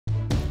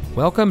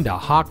Welcome to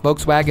Hawk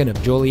Volkswagen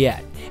of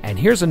Joliet, and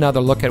here's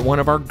another look at one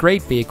of our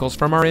great vehicles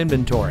from our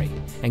inventory,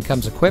 and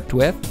comes equipped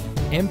with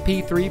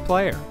MP3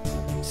 player,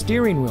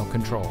 steering wheel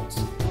controls,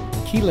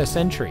 keyless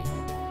entry,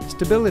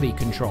 stability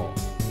control,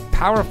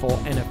 powerful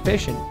and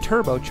efficient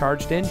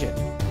turbocharged engine,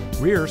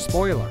 rear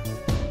spoiler,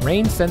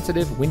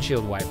 rain-sensitive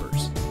windshield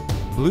wipers,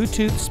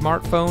 Bluetooth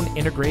smartphone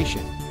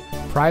integration,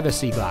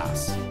 privacy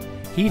glass,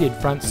 heated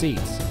front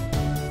seats.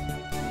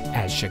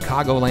 As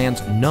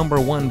Chicagoland's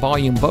 #1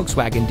 volume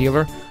Volkswagen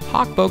dealer,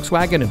 Hawk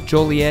Volkswagen of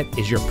Joliet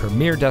is your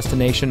premier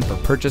destination for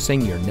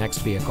purchasing your next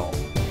vehicle.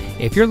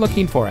 If you're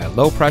looking for a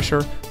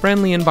low-pressure,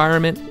 friendly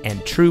environment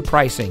and true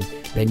pricing,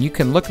 then you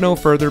can look no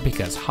further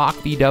because Hawk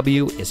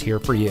VW is here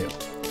for you.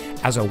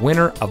 As a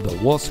winner of the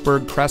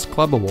Wolfsburg Crest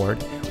Club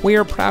Award, we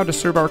are proud to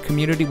serve our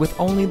community with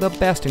only the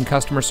best in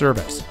customer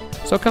service.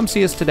 So come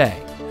see us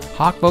today.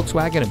 Hawk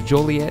Volkswagen of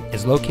Joliet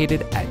is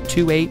located at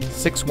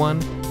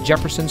 2861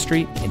 Jefferson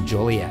Street in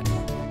Joliet.